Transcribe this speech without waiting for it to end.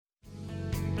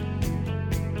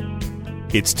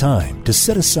It's time to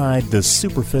set aside the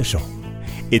superficial.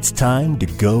 It's time to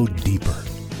go deeper.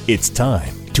 It's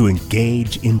time to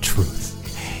engage in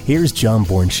truth. Here's John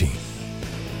Bornschein.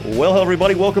 Well, hello,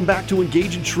 everybody. Welcome back to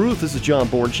Engage in Truth. This is John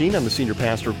Bornschein. I'm the senior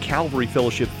pastor of Calvary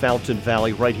Fellowship Fountain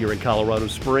Valley right here in Colorado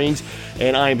Springs,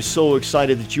 and I am so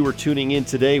excited that you are tuning in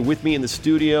today. With me in the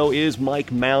studio is Mike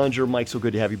Mallinger. Mike, so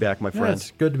good to have you back, my friend. Yeah,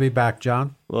 it's good to be back,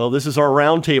 John. Well, this is our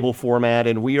roundtable format,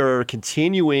 and we are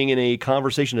continuing in a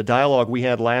conversation, a dialogue we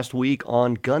had last week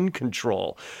on gun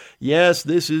control. Yes,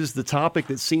 this is the topic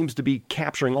that seems to be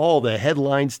capturing all the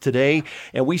headlines today,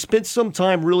 and we spent some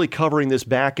time really covering this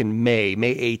back in May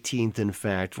 18th, in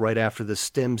fact, right after the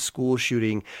STEM school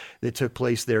shooting that took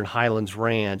place there in Highlands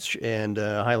Ranch,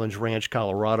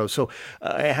 Colorado. So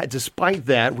despite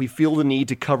that, we feel the need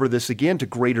to cover this again to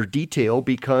greater detail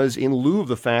because in lieu of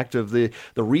the fact of the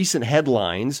recent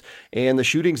headlines and the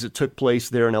shootings that took place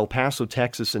there in El Paso,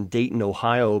 Texas and Dayton,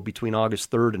 Ohio between August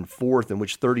 3rd and 4th, in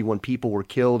which 31 people were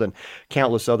killed and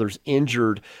countless others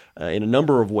injured in a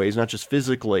number of ways, not just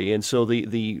physically. And so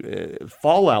the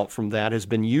fallout from that has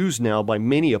been used now by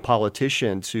many a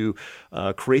politician to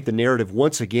create the narrative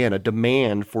once again, a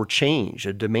demand for change,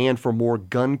 a demand for more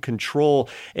gun control.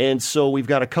 And so we've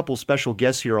got a couple special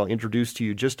guests here I'll introduce to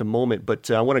you in just a moment,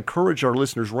 but I want to encourage our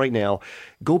listeners right now,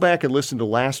 go back and listen to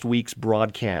last week's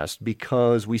broadcast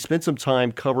because we spent some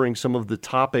time covering some of the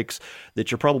topics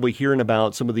that you're probably hearing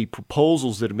about, some of the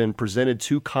proposals that have been presented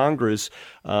to Congress.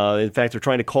 In fact, they're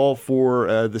trying to call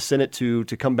for the Senate to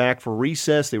come back for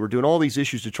recess. They were doing all these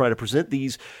issues to try to present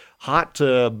these hot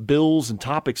bills and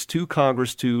topics to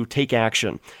Congress to take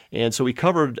action. And so we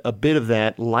covered a bit of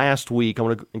that last week. I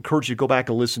want to encourage you to go back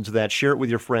and listen to that. Share it with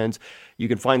your friends. You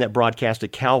can find that broadcast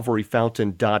at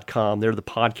calvaryfountain.com. There the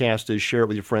podcast is. Share it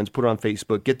with your friends. Put it on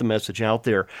Facebook. Get the message out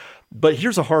there. But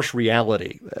here's a harsh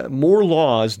reality. More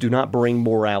laws do not bring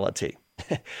morality.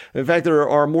 In fact, there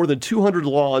are more than 200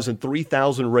 laws and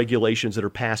 3,000 regulations that are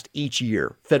passed each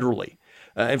year federally.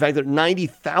 In fact, there are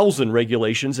 90,000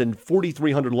 regulations and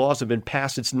 4,300 laws have been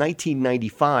passed since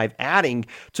 1995, adding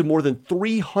to more than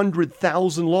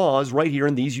 300,000 laws right here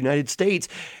in these United States.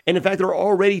 And in fact, there are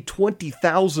already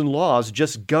 20,000 laws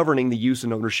just governing the use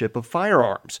and ownership of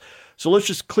firearms. So let's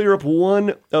just clear up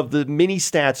one of the many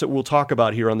stats that we'll talk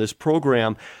about here on this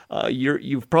program.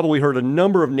 You've probably heard a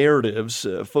number of narratives,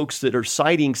 folks that are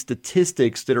citing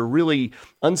statistics that are really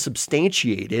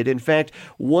unsubstantiated. In fact,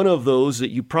 one of those that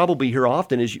you probably hear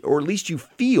often is, or at least you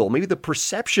feel, maybe the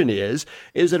perception is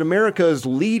that America is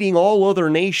leading all other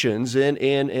nations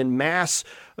in mass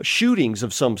shootings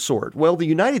of some sort. Well, the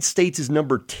United States is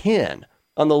number 10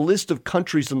 on the list of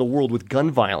countries in the world with gun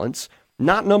violence,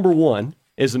 not number 1.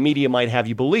 As the media might have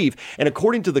you believe. And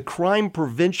according to the Crime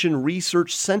Prevention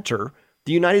Research Center,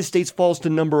 the United States falls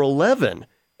to number 11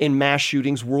 in mass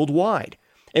shootings worldwide.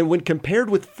 And when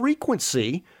compared with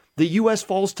frequency, the U.S.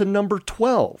 falls to number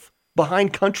 12,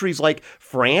 behind countries like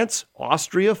France,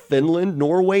 Austria, Finland,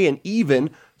 Norway, and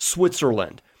even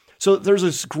Switzerland. So there's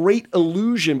this great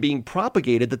illusion being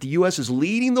propagated that the U.S. is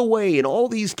leading the way in all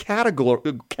these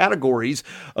categories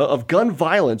of gun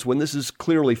violence when this is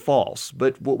clearly false.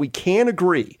 But what we can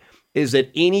agree is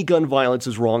that any gun violence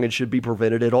is wrong and should be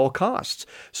prevented at all costs.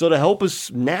 So to help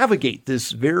us navigate this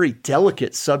very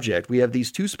delicate subject, we have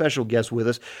these two special guests with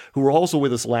us who were also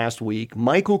with us last week,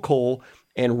 Michael Cole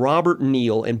and Robert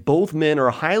Neal, and both men are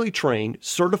highly trained,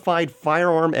 certified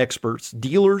firearm experts,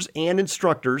 dealers, and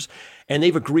instructors, and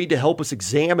they've agreed to help us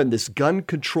examine this gun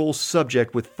control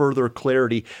subject with further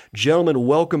clarity. Gentlemen,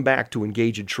 welcome back to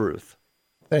Engage in Truth.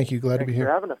 Thank you. Glad to be here.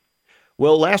 Thanks for having us.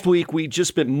 Well, last week we just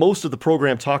spent most of the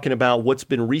program talking about what's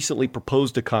been recently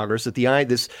proposed to Congress, that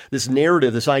this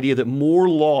narrative, this idea that more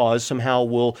laws somehow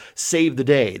will save the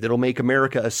day, that'll make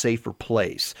America a safer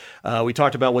place. We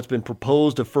talked about what's been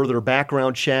proposed of further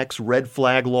background checks, red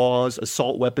flag laws,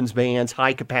 assault weapons bans,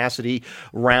 high capacity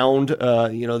round,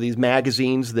 these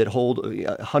magazines that hold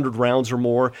 100 rounds or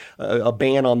more, a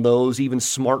ban on those, even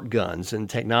smart guns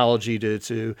and technology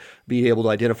to be able to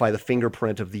identify the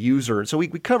fingerprint of the user. And so we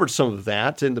covered some of that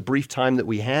in the brief time that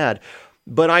we had.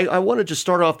 But I wanted to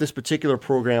start off this particular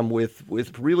program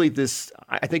with really this,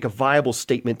 I think, a viable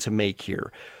statement to make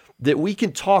here. That we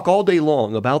can talk all day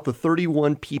long about the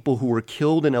 31 people who were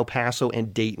killed in El Paso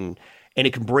and Dayton, and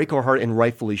it can break our heart, and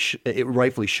it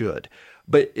rightfully should.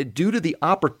 But due to the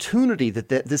opportunity that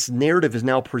this narrative is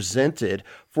now presented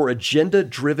for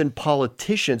agenda-driven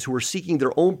politicians who are seeking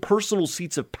their own personal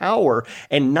seats of power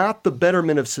and not the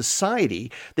betterment of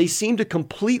society, they seem to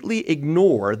completely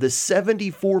ignore the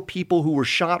 74 people who were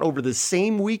shot over the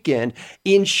same weekend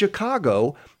in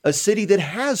Chicago, a city that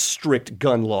has strict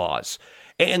gun laws.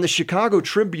 And the Chicago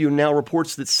Tribune now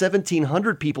reports that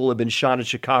 1,700 people have been shot in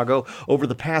Chicago over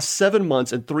the past 7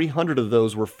 months, and 300 of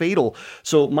those were fatal.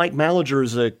 So Mike Malinger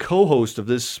is a co-host of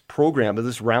this program, of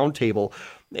this roundtable.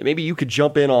 Maybe you could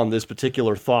jump in on this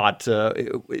particular thought.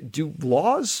 Do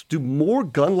more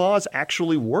gun laws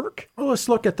actually work? Well, let's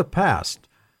look at the past.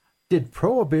 Did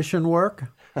prohibition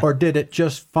work, or did it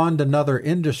just fund another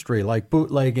industry like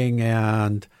bootlegging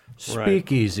and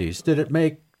speakeasies? Right. Did it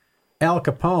make Al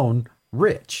Capone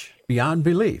rich beyond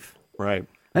belief? Right.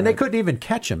 And they couldn't even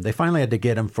catch him. They finally had to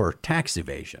get him for tax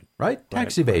evasion, right?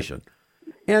 Tax evasion.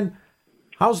 Right. And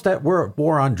how's that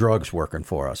war on drugs working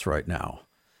for us right now?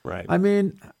 Right. I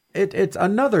mean, it's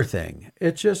another thing.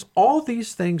 It's just all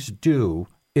these things do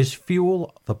is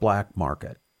fuel the black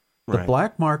market. The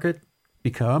black market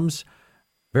becomes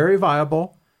very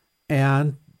viable,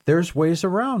 and there's ways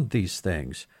around these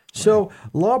things. So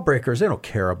lawbreakers, they don't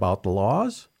care about the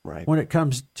laws. Right. When it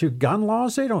comes to gun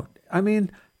laws, they don't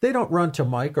run to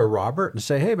Mike or Robert and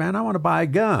say, hey, man, I want to buy a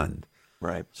gun.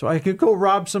 Right. So I could go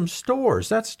rob some stores.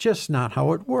 That's just not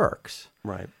how it works.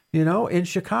 Right. You know, in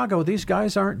Chicago, these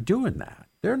guys aren't doing that.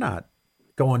 They're not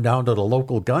going down to the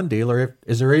local gun dealer.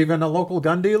 Is there even a local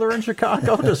gun dealer in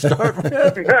Chicago to start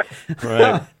with?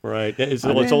 Right. It's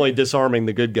only disarming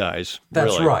the good guys.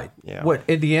 That's really. Right. Yeah.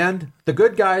 In the end, the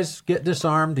good guys get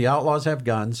disarmed, the outlaws have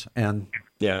guns, and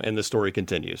the story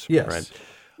continues. Yes. Right.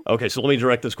 Okay, so let me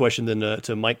direct this question then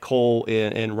to Mike Cole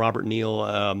and Robert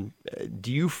Neal.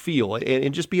 Do you feel,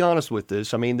 and just be honest with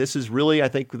this, I mean, this is really, I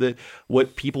think,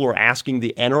 what people are asking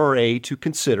the NRA to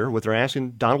consider, what they're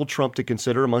asking Donald Trump to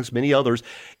consider, amongst many others.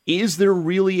 Is there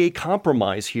really a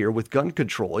compromise here with gun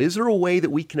control? Is there a way that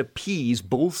we can appease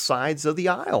both sides of the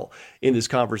aisle in this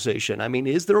conversation? I mean,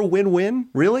 is there a win-win,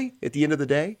 really, at the end of the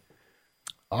day?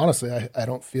 Honestly, I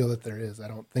don't feel that there is. I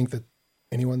don't think that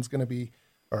anyone's going to be,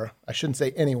 or I shouldn't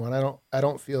say anyone. I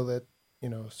don't feel that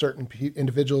certain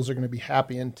individuals are going to be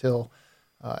happy until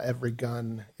every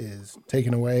gun is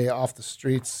taken away off the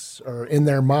streets, or in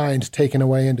their mind taken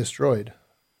away and destroyed.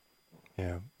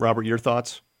 Yeah, Robert, your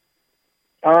thoughts?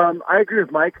 I agree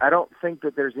with Mike. I don't think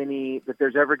that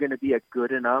there's ever going to be a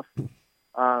good enough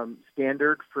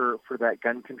standard for that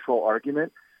gun control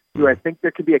argument. Do I think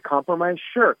there could be a compromise?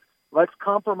 Sure. Let's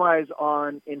compromise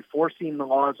on enforcing the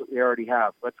laws that we already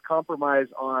have. Let's compromise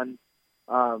on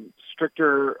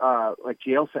stricter like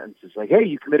jail sentences. Like, hey,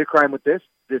 you commit a crime with this.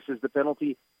 This is the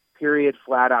penalty, period,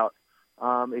 flat out.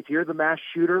 If you're the mass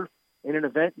shooter in an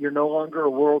event, you're no longer a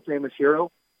world famous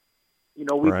hero.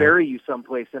 We bury you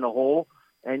someplace in a hole,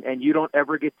 and you don't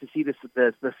ever get to see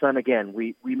the sun again.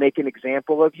 We make an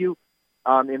example of you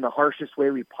in the harshest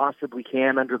way we possibly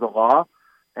can under the law,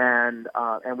 and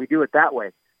we do it that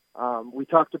way. We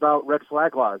talked about red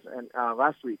flag laws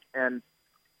last week, and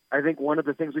I think one of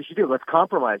the things we should do, let's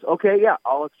compromise. Okay, yeah,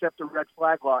 I'll accept a red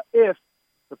flag law if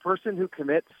the person who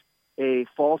commits a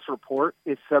false report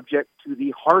is subject to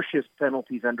the harshest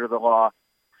penalties under the law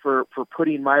for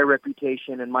putting my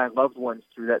reputation and my loved ones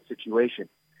through that situation.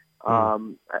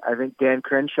 I think Dan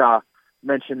Crenshaw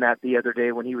mentioned that the other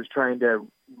day when he was trying to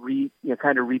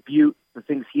kind of rebuke the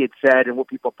things he had said and what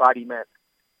people thought he meant.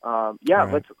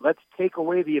 Let's take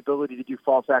away the ability to do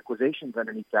false accusations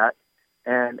underneath that,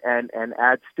 and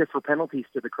add stiffer penalties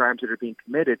to the crimes that are being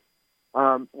committed.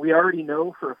 We already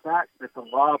know for a fact that the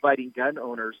law-abiding gun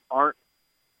owners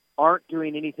aren't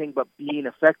doing anything but being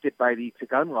affected by the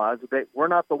gun laws. We're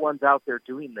not the ones out there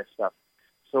doing this stuff.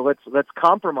 So let's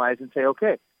compromise and say,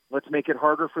 okay, let's make it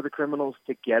harder for the criminals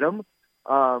to get them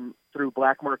through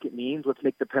black market means. Let's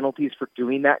make the penalties for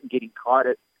doing that and getting caught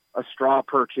at a straw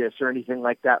purchase or anything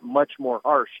like that much more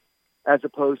harsh, as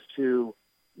opposed to,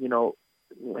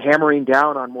 hammering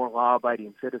down on more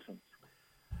law-abiding citizens.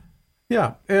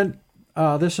 Yeah, and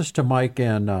this is to Mike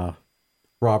and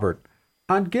Robert.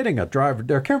 On getting a driver,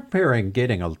 they're comparing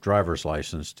getting a driver's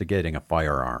license to getting a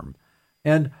firearm.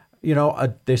 And,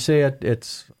 they say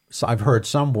it's, I've heard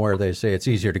somewhere they say it's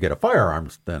easier to get a firearm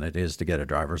than it is to get a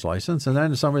driver's license. And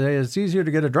then somebody says it's easier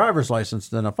to get a driver's license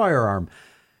than a firearm.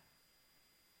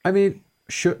 I mean,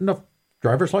 shouldn't a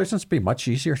driver's license be much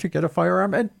easier to get a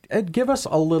firearm? And give us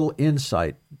a little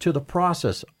insight to the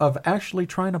process of actually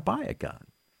trying to buy a gun.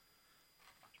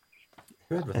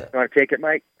 Good with that. You want to take it,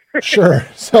 Mike? Sure.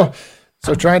 So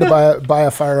trying to buy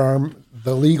a firearm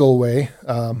the legal way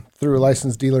through a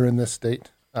licensed dealer in this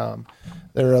state.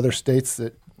 There are other states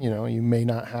that, you may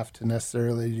not have to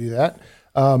necessarily do that.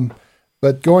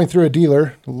 But going through a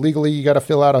dealer, legally, you got to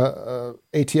fill out a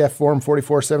ATF form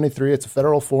 4473. It's a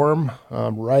federal form.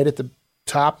 Right at the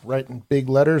top, right in big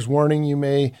letters, warning you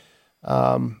may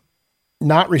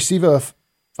not receive a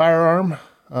firearm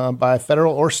by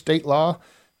federal or state law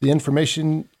the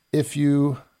information, if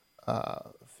you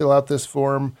fill out this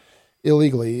form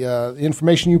illegally, the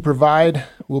information you provide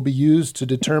will be used to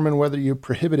determine whether you're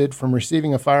prohibited from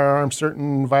receiving a firearm.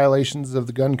 Certain violations of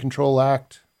the Gun Control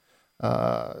Act,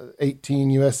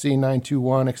 18 USC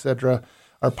 921, etc.,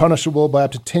 are punishable by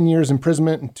up to 10 years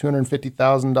imprisonment and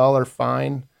 $250,000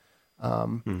 fine.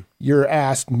 You're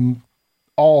asked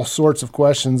all sorts of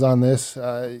questions on this.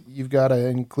 You've got to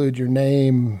include your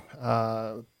name,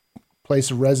 place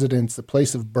of residence, the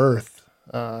place of birth,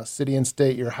 city and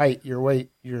state, your height, your weight,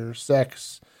 your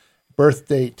sex, birth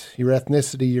date, your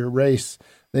ethnicity, your race.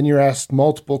 Then you're asked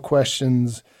multiple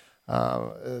questions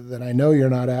that I know you're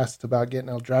not asked about getting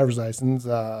a driver's license.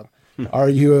 Are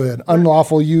you an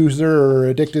unlawful user or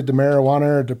addicted to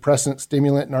marijuana or depressant,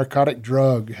 stimulant, narcotic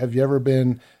drug? Have you ever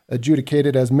been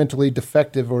adjudicated as mentally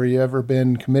defective, or you ever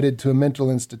been committed to a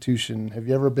mental institution? Have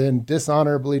you ever been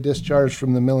dishonorably discharged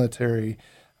from the military?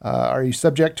 Are you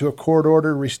subject to a court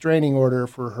order, restraining order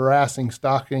for harassing,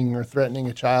 stalking, or threatening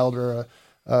a child or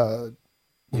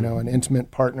an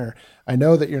intimate partner? I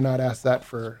know that you're not asked that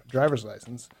for a driver's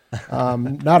license.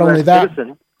 Not only that,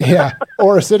 citizen. Yeah,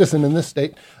 or a citizen in this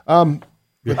state. But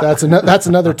that's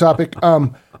another topic.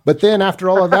 But then after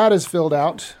all of that is filled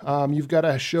out, you've got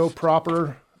to show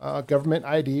proper government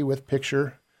ID with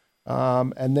picture,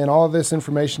 and then all of this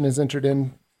information is entered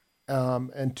in.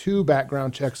 And 2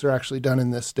 background checks are actually done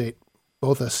in this state,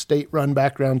 both a state-run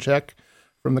background check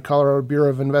from the Colorado Bureau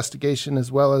of Investigation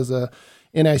as well as a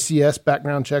NICS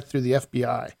background check through the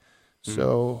FBI.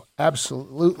 So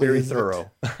absolutely very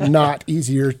thorough. Not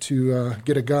easier to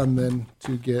get a gun than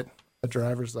to get a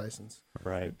driver's license.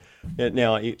 Right.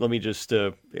 Now, let me just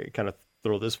kind of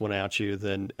throw this one at you.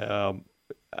 Then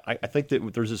I think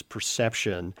that there's this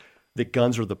perception that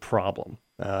guns are the problem.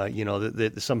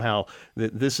 That somehow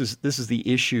that this is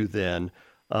the issue. Then,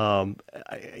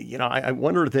 I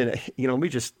wonder. Then, let me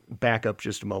just back up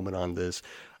just a moment on this.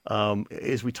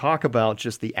 As we talk about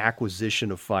just the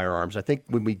acquisition of firearms, I think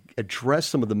when we address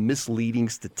some of the misleading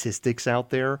statistics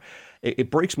out there, it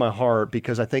breaks my heart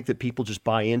because I think that people just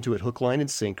buy into it hook, line,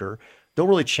 and sinker, don't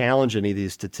really challenge any of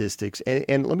these statistics.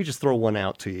 And let me just throw one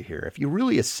out to you here. If you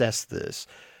really assess this,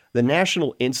 the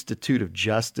National Institute of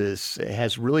Justice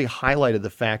has really highlighted the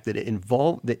fact that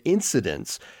the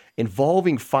incidents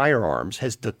involving firearms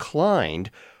has declined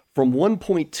from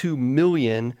 1.2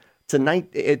 million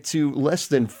to less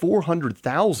than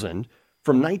 400,000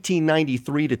 from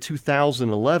 1993 to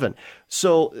 2011.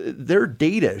 So their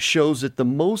data shows that the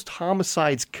most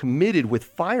homicides committed with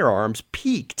firearms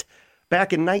peaked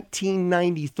back in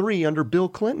 1993 under Bill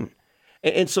Clinton.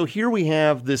 And so here we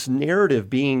have this narrative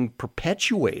being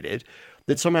perpetuated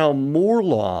that somehow more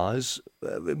laws,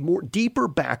 more deeper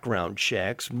background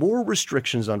checks, more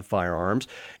restrictions on firearms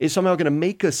is somehow going to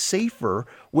make us safer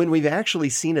when we've actually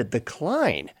seen a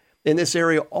decline in this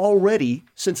area already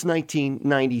since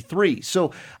 1993.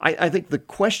 So I think the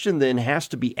question then has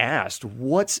to be asked,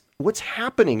 what's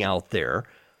happening out there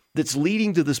that's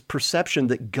leading to this perception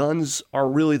that guns are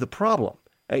really the problem?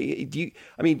 You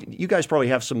guys probably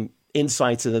have some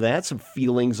insights into that, some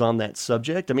feelings on that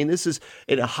subject. I mean, this is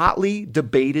a hotly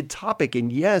debated topic.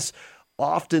 And yes,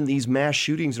 often these mass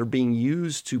shootings are being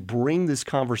used to bring this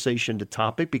conversation to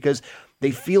topic because they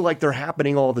feel like they're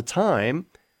happening all the time.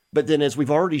 But then as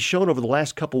we've already shown over the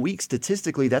last couple of weeks,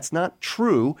 statistically, that's not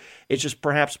true. It's just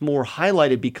perhaps more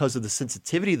highlighted because of the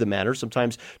sensitivity of the matter.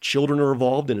 Sometimes children are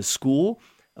involved in a school.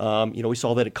 We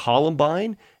saw that at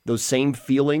Columbine. Those same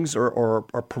feelings are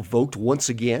provoked once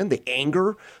again, the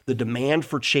anger, the demand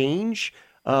for change.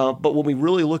 But when we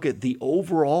really look at the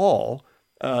overall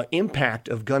impact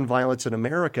of gun violence in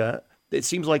America, it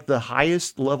seems like the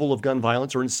highest level of gun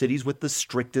violence are in cities with the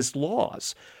strictest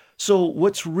laws. So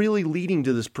what's really leading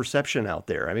to this perception out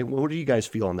there? I mean, what do you guys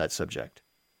feel on that subject?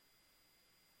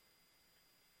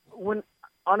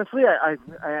 Honestly,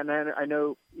 I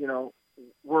know,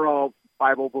 we're all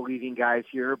Bible-believing guys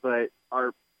here, but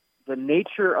the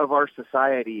nature of our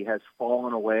society has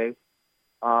fallen away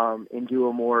into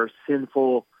a more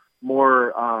sinful,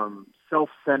 more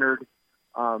self-centered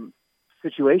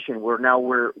situation where now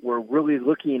we're really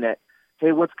looking at,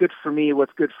 hey, what's good for me,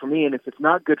 and if it's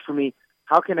not good for me,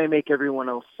 how can I make everyone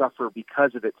else suffer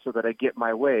because of it so that I get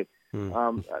my way?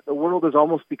 The world has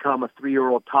almost become a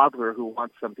 3-year-old toddler who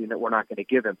wants something that we're not going to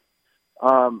give him.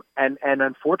 And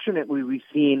unfortunately, we've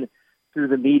seen through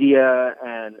the media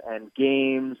and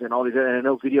games and all these, and I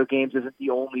know video games isn't the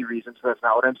only reason, so that's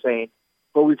not what I'm saying,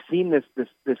 but we've seen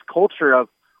this culture of,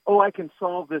 I can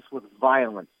solve this with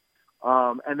violence.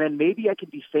 And then maybe I can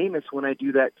be famous when I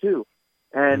do that too.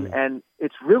 And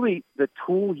it's really the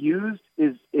tool used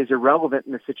is irrelevant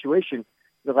in the situation.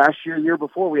 The last year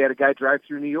before, we had a guy drive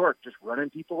through New York just running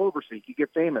people over so he could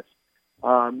get famous.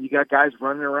 You got guys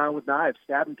running around with knives,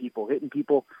 stabbing people, hitting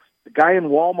people. The guy in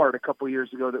Walmart a couple of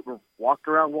years ago that walked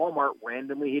around Walmart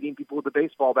randomly hitting people with a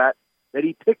baseball bat that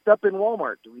he picked up in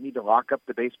Walmart. Do we need to lock up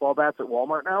the baseball bats at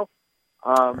Walmart now?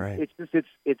 Right.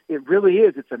 It really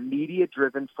is. It's a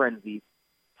media-driven frenzy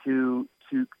to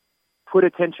put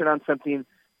attention on something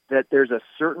that there's a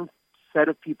certain set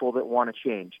of people that want to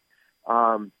change.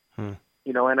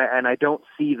 You know, and I don't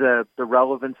see the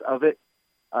relevance of it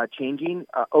changing.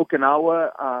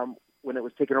 Okinawa, when it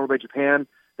was taken over by Japan,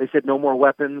 they said no more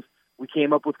weapons. We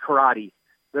came up with karate.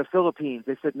 The Philippines,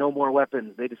 they said no more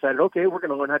weapons. They decided, okay, we're going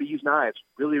to learn how to use knives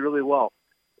really, really well.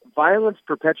 Violence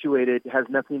perpetuated has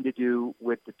nothing to do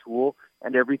with the tool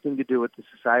and everything to do with the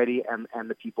society and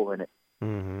the people in it.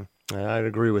 Mm-hmm. I'd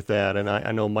agree with that. And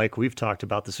I know, Mike, we've talked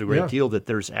about this a great deal, that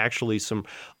there's actually some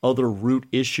other root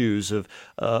issues of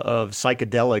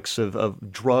psychedelics,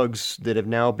 of drugs that have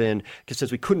now been, because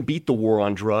since we couldn't beat the war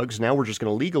on drugs, now we're just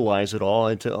going to legalize it all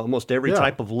into almost every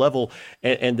type of level.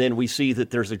 And then we see that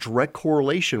there's a direct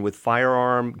correlation with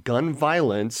firearm gun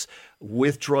violence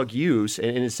with drug use,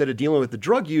 and instead of dealing with the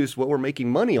drug use, well, we're making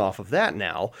money off of that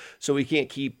now, so we can't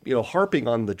keep harping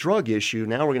on the drug issue.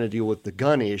 Now we're going to deal with the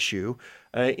gun issue.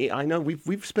 I know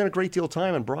we've spent a great deal of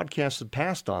time on broadcasts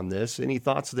past on this. Any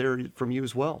thoughts there from you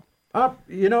as well?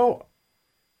 The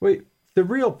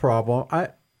real problem,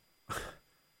 a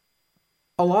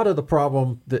lot of the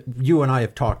problem that you and I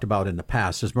have talked about in the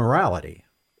past is morality.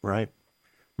 Right.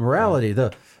 Morality,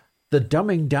 the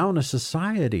dumbing down of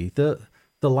society,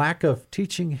 the lack of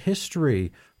teaching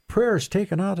history, prayers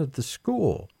taken out of the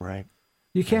school. Right.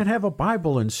 You can't have a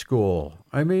Bible in school.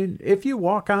 I mean, if you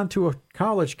walk onto a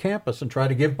college campus and try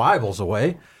to give Bibles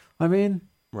away,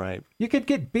 right, you could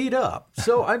get beat up.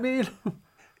 So,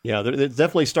 Yeah, it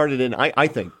definitely started in, I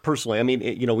think, personally,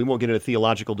 we won't get into a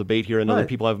theological debate here, and other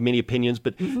people have many opinions,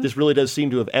 but this really does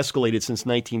seem to have escalated since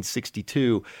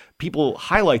 1962. People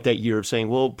highlight that year of saying,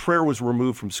 well, prayer was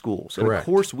removed from schools. And Correct. of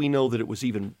course, we know that it was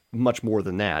even much more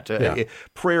than that.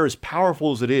 Prayer, as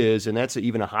powerful as it is, and that's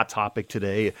even a hot topic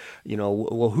today,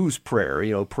 well, whose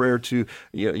prayer? Prayer to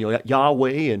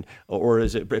Yahweh, or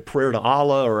is it prayer to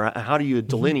Allah, or how do you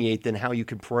delineate then how you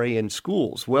can pray in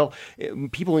schools? Well,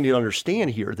 people need to understand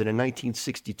here that in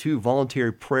 1962,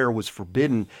 voluntary prayer was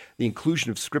forbidden, the inclusion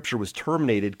of Scripture was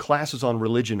terminated, classes on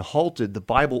religion halted, the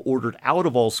Bible ordered out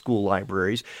of all school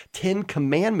libraries, 10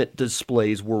 Commandment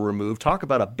displays were removed. Talk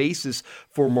about a basis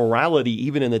for morality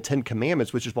even in the 10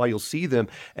 Commandments, which is why you'll see them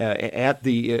at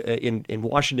in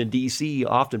Washington, D.C.,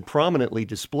 often prominently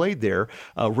displayed there.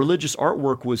 Religious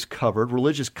artwork was covered.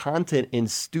 Religious content in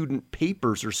student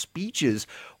papers or speeches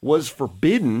was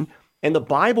forbidden. And the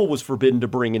Bible was forbidden to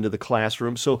bring into the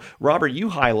classroom. So, Robert, you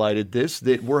highlighted this,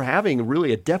 that we're having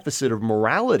really a deficit of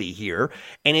morality here,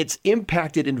 and it's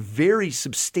impacted in very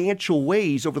substantial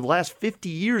ways. Over the last 50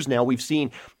 years now, we've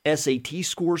seen SAT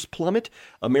scores plummet.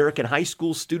 American high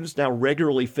school students now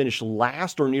regularly finish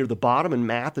last or near the bottom in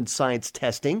math and science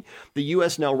testing. The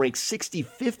U.S. now ranks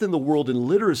 65th in the world in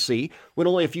literacy, when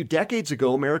only a few decades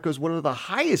ago, America was one of the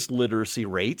highest literacy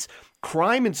rates.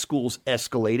 Crime in schools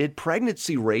escalated,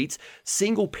 pregnancy rates,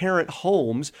 single-parent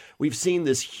homes. We've seen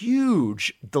this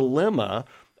huge dilemma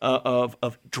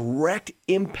of direct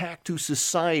impact to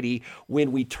society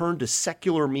when we turn to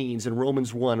secular means. And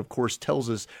Romans 1, of course, tells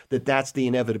us that that's the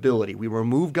inevitability. We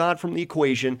remove God from the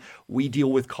equation. We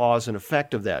deal with cause and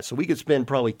effect of that. So we could spend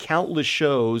probably countless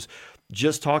shows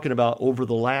just talking about over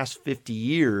the last 50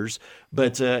 years.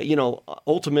 But,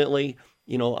 ultimately,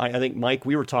 I think, Mike,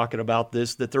 we were talking about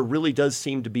this, that there really does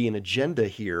seem to be an agenda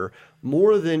here,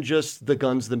 more than just the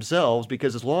guns themselves,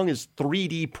 because as long as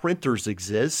 3D printers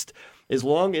exist, as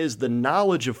long as the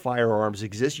knowledge of firearms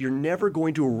exists, you're never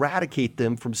going to eradicate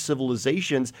them from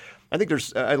civilizations. I think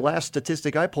there's a last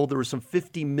statistic I pulled, there was some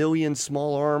 50 million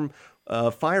small arm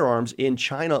firearms in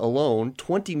China alone,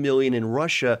 20 million in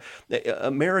Russia.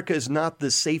 America is not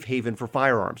the safe haven for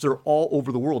firearms. They're all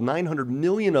over the world, 900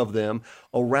 million of them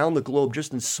around the globe,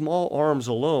 just in small arms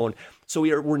alone. So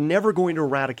we're never going to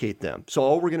eradicate them. So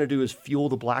all we're going to do is fuel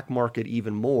the black market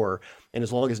even more. And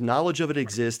as long as knowledge of it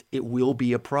exists, it will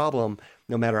be a problem,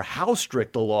 no matter how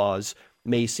strict the laws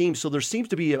may seem. So there seems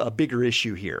to be a bigger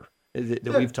issue here that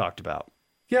we've talked about.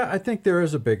 Yeah, I think there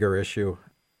is a bigger issue.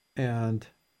 And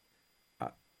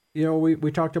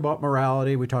we talked about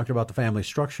morality. We talked about the family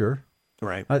structure.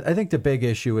 Right. I think the big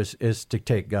issue is to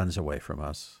take guns away from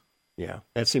us. Yeah,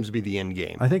 that seems to be the end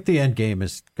game. I think the end game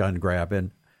is gun grab.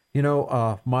 And,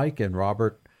 Mike and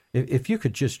Robert, if you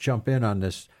could just jump in on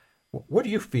this, what do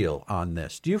you feel on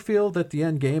this? Do you feel that the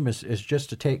end game is just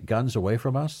to take guns away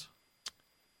from us?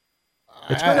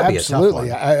 It's going to be absolutely.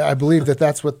 a tough one. I believe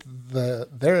that's what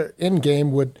their end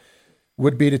game would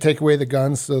be, to take away the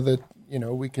guns so that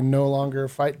we can no longer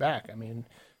fight back. I mean,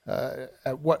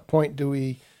 at what point do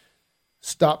we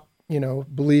stop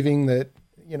believing that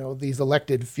these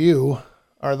elected few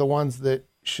are the ones that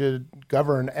should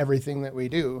govern everything that we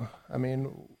do? I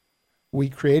mean, we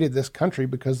created this country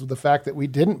because of the fact that we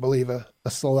didn't believe a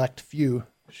select few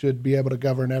should be able to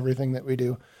govern everything that we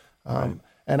do.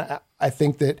 And I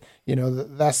think that,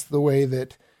 that's the way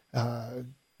that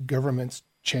governments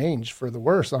change for the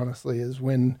worse, honestly, is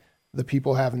when the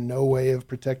people have no way of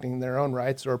protecting their own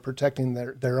rights or protecting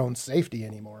their own safety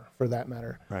anymore, for that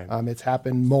matter. Right. It's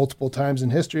happened multiple times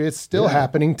in history. It's still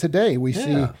happening today. We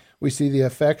see the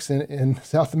effects in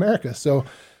South America. So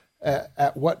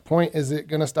at what point is it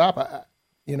going to stop?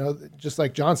 Just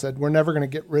like John said, we're never going to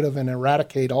get rid of and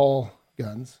eradicate all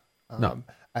guns. No.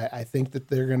 I think that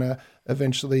they're going to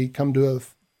eventually come to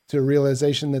a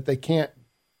realization that they can't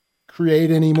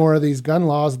create any more of these gun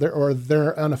laws,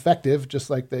 they're ineffective, just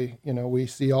like we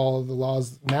see all of the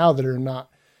laws now that are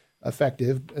not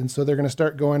effective. And so they're going to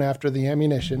start going after the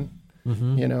ammunition.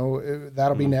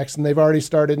 That'll be next. And they've already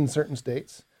started in certain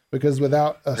states, because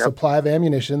without a supply of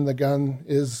ammunition, the gun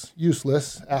is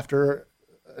useless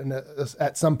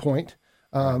at some point.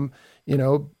 And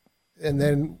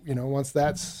then, once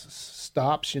that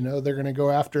stops, they're going to go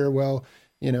after,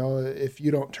 if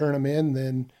you don't turn them in,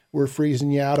 then we're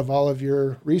freezing you out of all of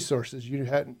your resources. You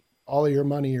had all of your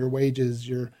money, your wages,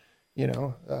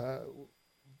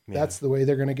 that's the way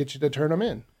they're going to get you to turn them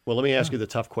in. Well, let me ask you the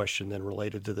tough question then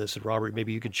related to this. And Robert,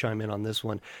 maybe you could chime in on this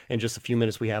one in just a few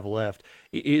minutes we have left.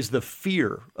 Is the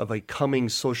fear of a coming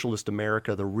socialist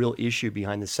America the real issue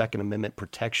behind the Second Amendment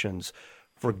protections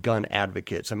for gun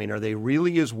advocates? I mean, are they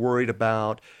really as worried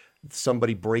about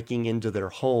somebody breaking into their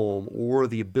home or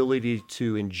the ability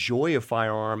to enjoy a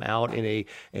firearm out in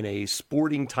a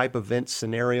sporting type event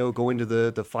scenario, going to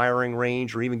the firing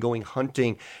range or even going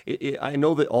hunting? I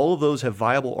know that all of those have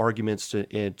viable arguments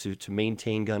to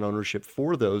maintain gun ownership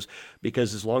for those,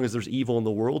 because as long as there's evil in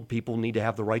the world, people need to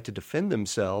have the right to defend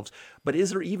themselves. But is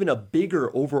there even a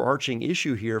bigger overarching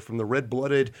issue here from the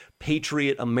red-blooded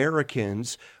patriot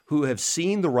Americans who have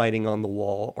seen the writing on the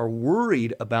wall, are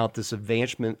worried about this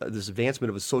advancement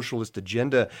of a socialist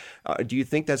agenda? Do you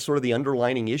think that's sort of the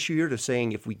underlining issue here, to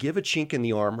saying if we give a chink in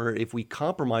the armor, if we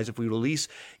compromise, if we release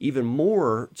even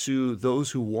more to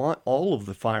those who want all of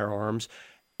the firearms,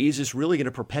 is this really going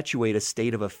to perpetuate a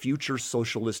state of a future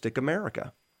socialistic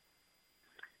America?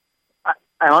 I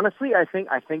honestly, I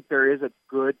think there is a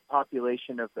good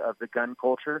population of the gun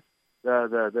culture,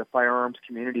 the firearms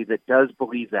community, that does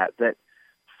believe that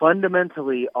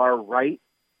fundamentally our right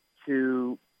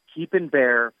to keep and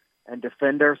bear and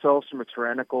defend ourselves from a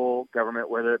tyrannical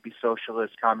government, whether it be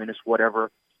socialist, communist,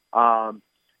 whatever.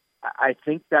 I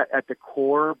think that at the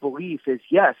core belief is,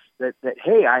 yes, that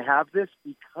hey, I have this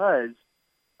because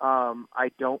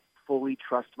I don't fully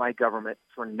trust my government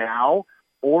for now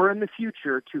or in the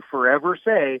future to forever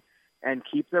say and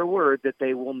keep their word that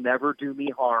they will never do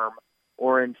me harm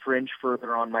or infringe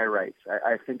further on my rights.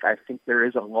 I think there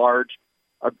is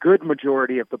a good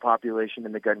majority of the population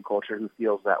in the gun culture who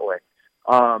feels that way.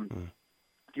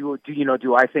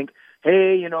 Do I think,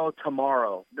 hey,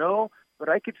 tomorrow? No, but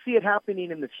I could see it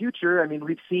happening in the future. I mean,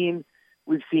 we've seen,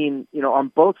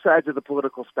 on both sides of the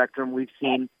political spectrum, we've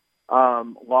seen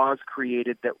laws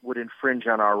created that would infringe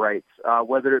on our rights,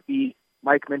 whether it be,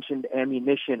 Mike mentioned,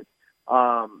 ammunition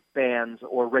bans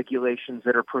or regulations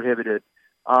that are prohibited.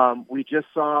 We just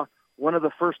saw one of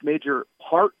the first major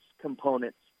parts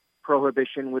components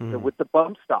prohibition with the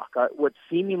bump stock. What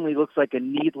seemingly looks like a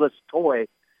needless toy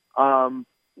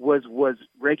was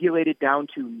regulated down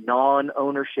to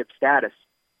non-ownership status.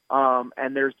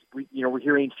 And we're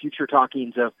hearing future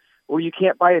talkings of, well, you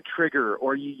can't buy a trigger,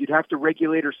 or you'd have to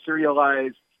regulate or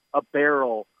serialize a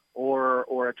barrel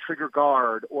or a trigger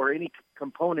guard or any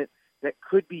component that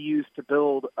could be used to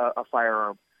build a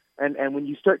firearm. And when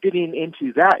you start getting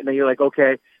into that, and then you're like,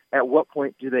 okay, at what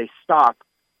point do they stop?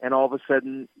 And all of a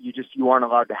sudden, you aren't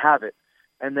allowed to have it.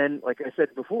 And then, like I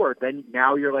said before, then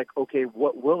now you're like, okay,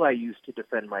 what will I use to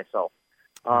defend myself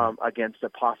against a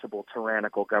possible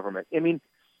tyrannical government? I mean,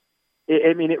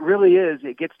 it really is.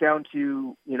 It gets down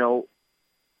to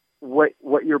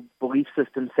what your belief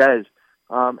system says.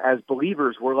 As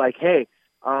believers, we're like, hey,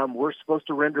 we're supposed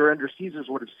to render under Caesar's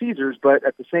what is Caesar's, but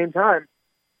at the same time,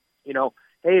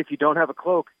 hey, if you don't have a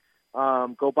cloak,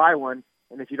 go buy one.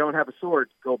 And if you don't have a sword,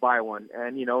 go buy one.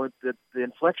 And, the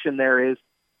inflection there is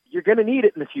you're going to need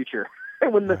it in the future.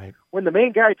 And when the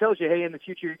main guy tells you, hey, in the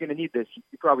future you're going to need this,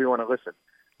 you probably want to listen.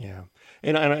 Yeah,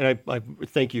 and I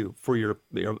thank you for your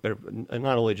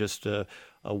not only just a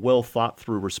well thought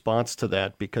through response to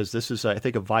that, because this is, I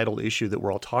think, a vital issue that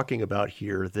we're all talking about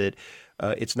here. That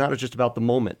it's not just about the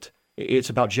moment. It's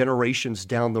about generations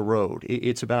down the road.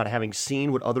 It's about having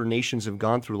seen what other nations have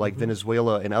gone through, like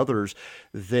Venezuela and others,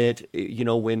 that, you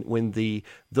know, when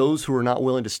those who are not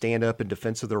willing to stand up in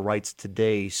defense of their rights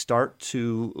today start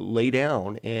to lay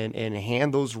down and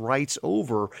hand those rights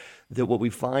over, that what we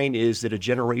find is that a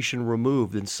generation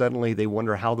removed, and suddenly they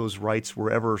wonder how those rights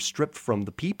were ever stripped from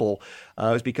the people,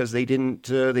 is because they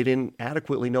didn't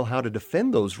adequately know how to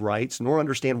defend those rights, nor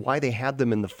understand why they had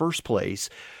them in the first place.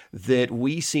 That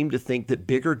we seem to think that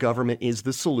bigger government is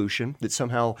the solution, that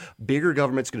somehow bigger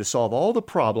government's going to solve all the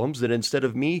problems, that instead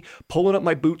of me pulling up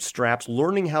my bootstraps,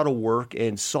 learning how to work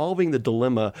and solving the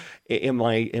dilemma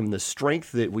in the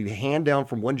strength that we hand down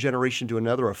from one generation to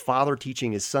another, a father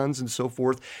teaching his sons and so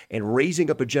forth, and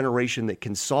raising up a generation that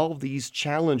can solve these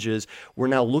challenges, we're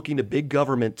now looking to big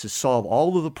government to solve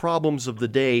all of the problems of the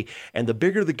day. And the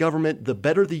bigger the government, the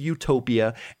better the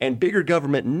utopia, and bigger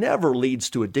government never leads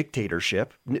to a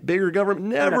dictatorship. Bigger government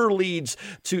never leads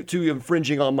to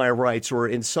infringing on my rights or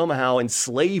in somehow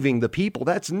enslaving the people.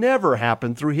 That's never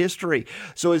happened through history.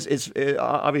 So it's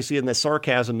obviously in the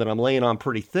sarcasm that I'm laying on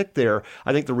pretty thick there.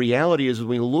 I think the reality is when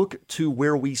we look to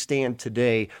where we stand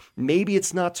today, maybe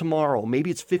it's not tomorrow,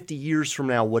 maybe it's 50 years from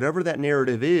now, whatever that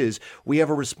narrative is, we have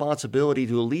a responsibility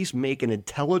to at least make an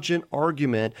intelligent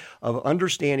argument of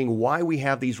understanding why we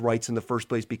have these rights in the first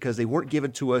place, because they weren't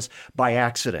given to us by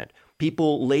accident.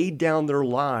 People laid down their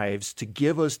lives to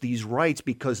give us these rights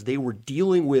because they were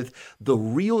dealing with the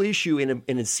real issue in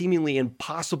a seemingly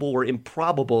impossible or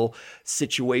improbable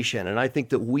situation. And I think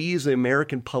that we as the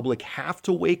American public have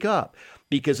to wake up,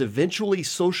 because eventually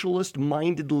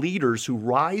socialist-minded leaders who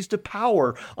rise to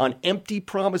power on empty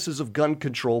promises of gun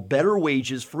control, better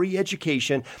wages, free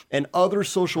education, and other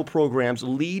social programs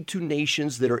lead to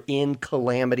nations that are in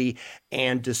calamity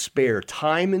and despair.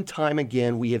 Time and time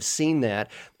again, we have seen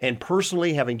that. And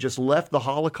personally, having just left the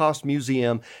Holocaust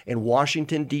Museum in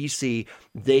Washington, D.C.,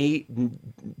 they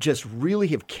just really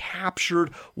have captured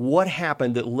what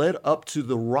happened that led up to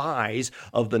the rise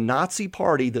of the Nazi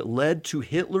Party, that led to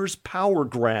Hitler's power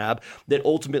grab, that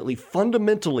ultimately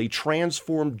fundamentally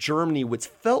transformed Germany, which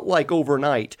felt like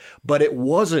overnight, but it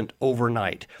wasn't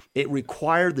overnight. It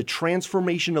required the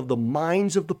transformation of the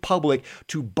minds of the public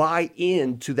to buy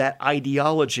into that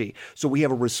ideology. So we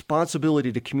have a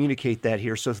responsibility to communicate that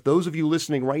here. So those of you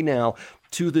listening right now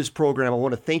to this program, I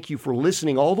want to thank you for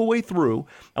listening all the way through.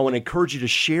 I want to encourage you to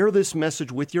share this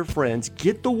message with your friends.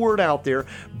 Get the word out there.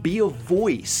 Be a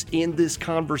voice in this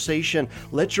conversation.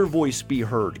 Let your voice be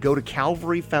heard. Go to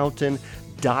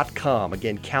CalvaryFountain.com.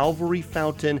 Again,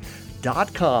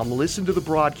 CalvaryFountain.com. Listen to the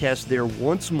broadcast there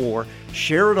once more.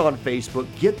 Share it on Facebook.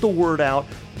 Get the word out.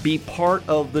 Be part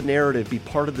of the narrative. Be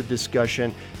part of the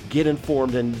discussion. Get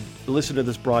informed and listen to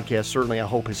this broadcast. Certainly, I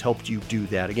hope has helped you do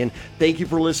that. Again, thank you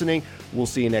for listening. We'll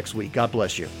see you next week. God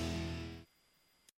bless you.